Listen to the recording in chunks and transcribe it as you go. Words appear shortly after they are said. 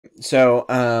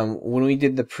when we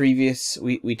did the previous,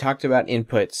 we talked about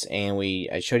inputs, and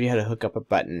I showed you how to hook up a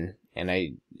button, and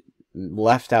I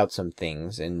left out some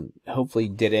things, and hopefully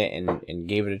did it and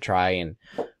gave it a try. And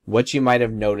what you might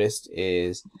have noticed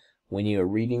is when you are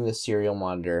reading the serial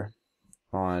monitor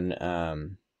on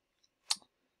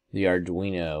the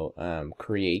Arduino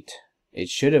create, it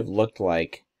should have looked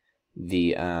like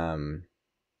the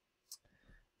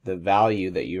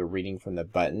value that you were reading from the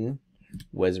button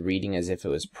was reading as if it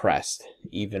was pressed,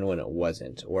 even when it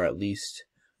wasn't, or at least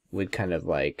would kind of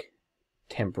like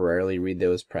temporarily read that it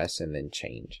was pressed and then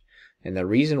change. And the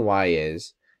reason why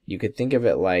is you could think of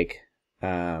it like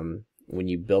when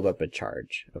you build up a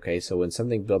charge. Okay, so when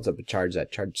something builds up a charge, that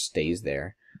charge stays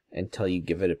there until you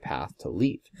give it a path to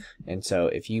leave. And so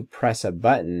if you press a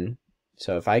button,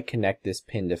 so if I connect this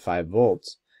pin to 5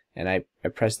 volts and I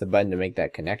press the button to make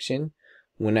that connection,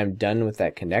 when I'm done with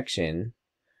that connection,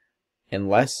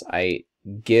 unless I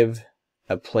give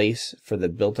a place for the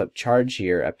built-up charge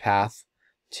here, a path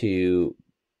to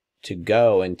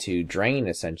go and to drain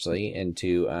essentially, and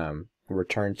to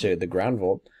return to the ground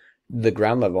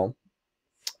level,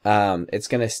 it's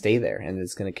going to stay there, and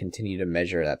it's going to continue to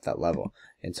measure at that level.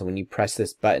 And so when you press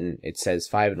this button, it says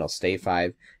 5 and it'll stay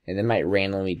 5, and then might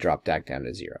randomly drop back down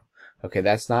to 0. Okay,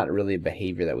 that's not really a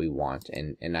behavior that we want,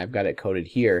 and I've got it coded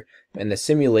here, and the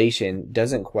simulation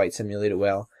doesn't quite simulate it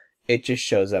well. It just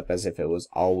shows up as if it was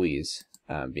always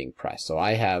being pressed. So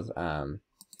I have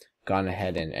gone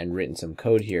ahead and written some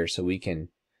code here so we can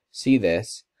see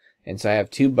this. And so I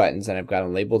have 2 buttons, and I've got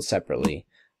them labeled separately,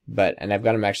 and I've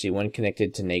got them actually one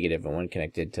connected to negative and one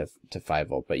connected to 5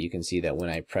 volt. But you can see that when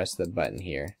I press the button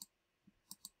here,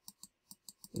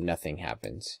 nothing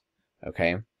happens.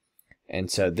 Okay, and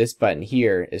so this button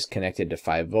here is connected to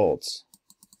 5 volts,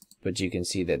 but you can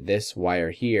see that this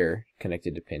wire here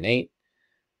connected to pin 8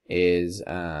 is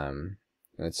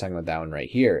let's talk about that one right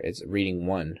here. It's reading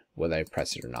 1 whether I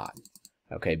press it or not.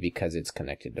 Okay, because it's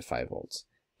connected to 5 volts,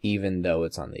 even though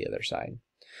it's on the other side.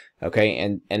 Okay,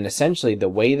 and essentially the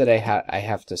way that I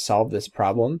have to solve this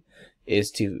problem is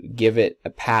to give it a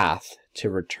path to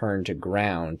return to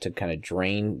ground, to kind of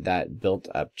drain that built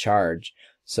up charge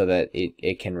so that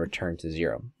it can return to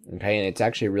 0. Okay, and it's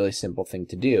actually a really simple thing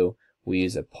to do. We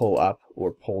use a pull up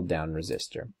or pull down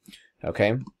resistor.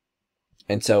 Okay,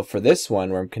 and so for this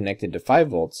one where I'm connected to 5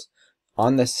 volts,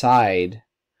 on the side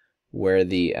where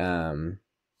the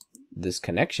this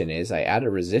connection is, I add a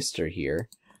resistor here,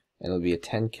 and it'll be a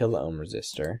 10 kilo ohm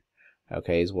resistor.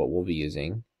 Okay, is what we'll be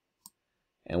using.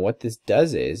 And what this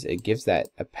does is it gives that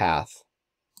a path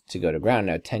to go to ground.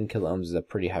 Now 10 kilo ohms is a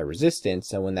pretty high resistance,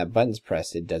 so when that button's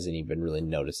pressed, it doesn't even really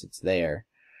notice it's there.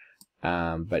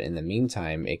 But in the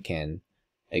meantime, it can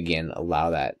again allow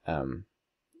that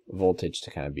voltage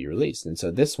to kind of be released. And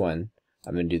so this one,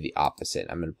 I'm going to do the opposite.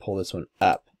 I'm going to pull this one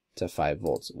up to 5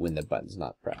 volts when the button's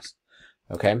not pressed.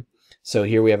 Okay, so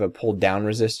here we have a pull down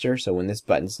resistor. So when this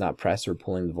button's not pressed, we're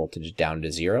pulling the voltage down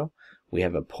to 0. We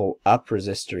have a pull up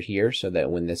resistor here, so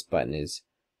that when this button is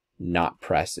not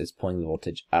pressed, it's pulling the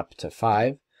voltage up to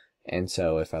 5. And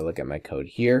so if I look at my code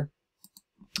here,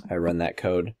 I run that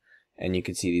code, and you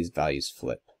can see these values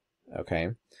flip.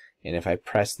 Okay, and if I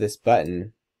press this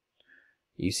button,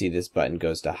 you see this button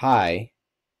goes to high.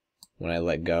 When I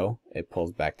let go, it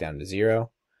pulls back down to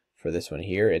 0. For this one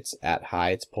here, it's at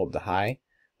high, it's pulled to high.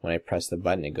 When I press the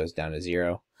button, it goes down to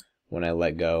 0. When I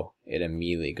let go, it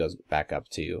immediately goes back up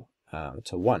to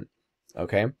 1.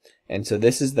 Okay, and so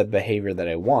this is the behavior that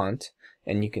I want,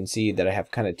 and you can see that I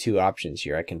have kind of 2 options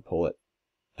here. I can pull it.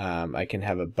 I can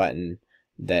have a button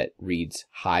that reads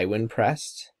high when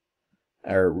pressed,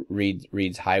 or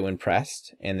reads high when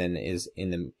pressed, and then is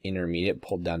in the intermediate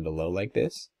pulled down to low like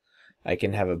this. I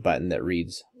can have a button that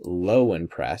reads low when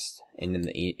pressed, and in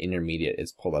the intermediate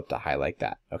is pulled up to high like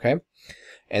that. Okay,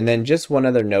 and then just one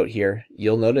other note here.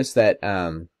 You'll notice that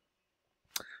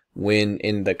when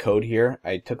in the code here,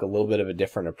 I took a little bit of a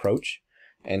different approach.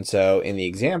 And so in the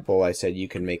example, I said you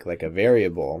can make like a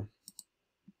variable.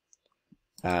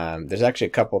 There's actually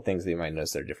a couple things that you might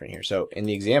notice that are different here. So in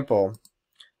the example,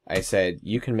 I said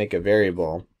you can make a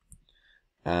variable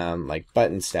like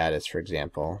button status, for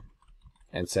example,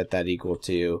 and set that equal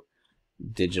to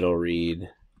digital read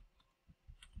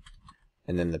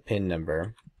and then the pin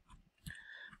number.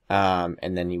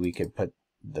 And then we could put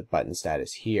the button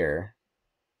status here.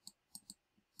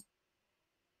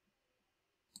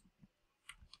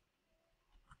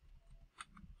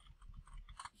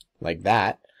 Like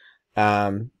that.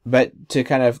 But to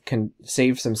kind of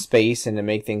save some space and to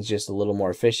make things just a little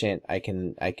more efficient, I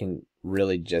can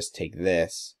really just take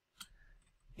this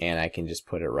and I can just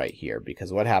put it right here,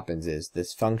 because what happens is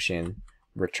this function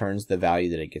returns the value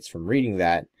that it gets from reading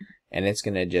that, and it's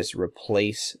going to just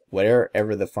replace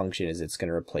whatever the function is, it's going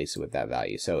to replace it with that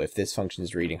value. So if this function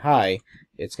is reading high,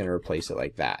 it's going to replace it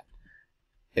like that.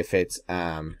 If it's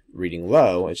reading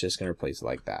low, it's just going to replace it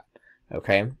like that.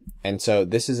 Okay, and so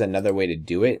this is another way to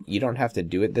do it. You don't have to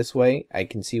do it this way. I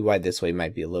can see why this way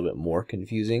might be a little bit more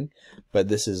confusing, but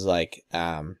this is like,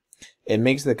 it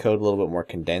makes the code a little bit more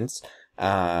condensed,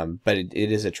 but it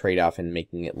is a trade-off in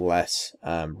making it less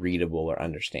readable or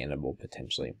understandable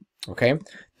potentially. Okay,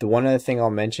 the one other thing I'll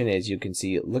mention is you can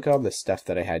see, look at all the stuff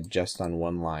that I had just on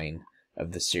one line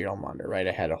of the serial monitor, right?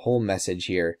 I had a whole message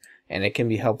here, and it can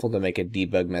be helpful to make a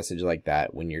debug message like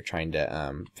that when you're trying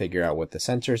to figure out what the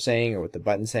sensor is saying or what the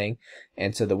button's saying.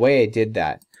 And so the way I did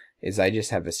that is I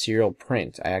just have a serial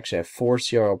print. I actually have 4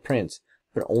 serial prints,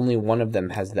 but only one of them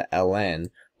has the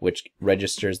LN, which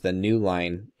registers the new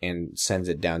line and sends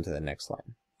it down to the next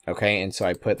line. Okay, and so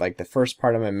I put like the first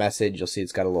part of my message, you'll see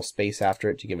it's got a little space after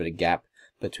it to give it a gap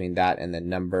between that and the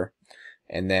number.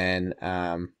 And then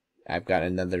I've got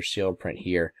another serial print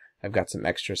here. I've got some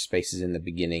extra spaces in the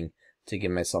beginning to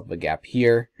give myself a gap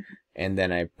here, and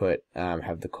then I put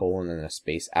have the colon and a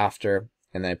space after,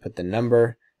 and then I put the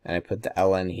number and I put the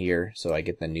LN here so I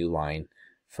get the new line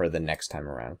for the next time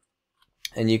around.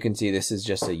 And you can see this is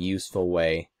just a useful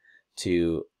way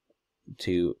to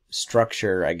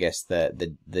structure, I guess,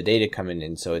 the data coming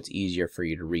in so it's easier for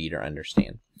you to read or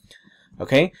understand.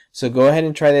 Okay, so go ahead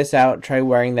and try this out. Try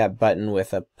wiring that button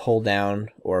with a pull down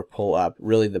or a pull up.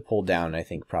 Really, the pull down, I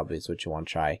think, probably is what you want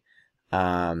to try.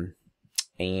 And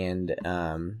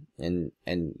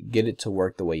get it to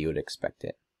work the way you would expect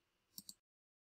it.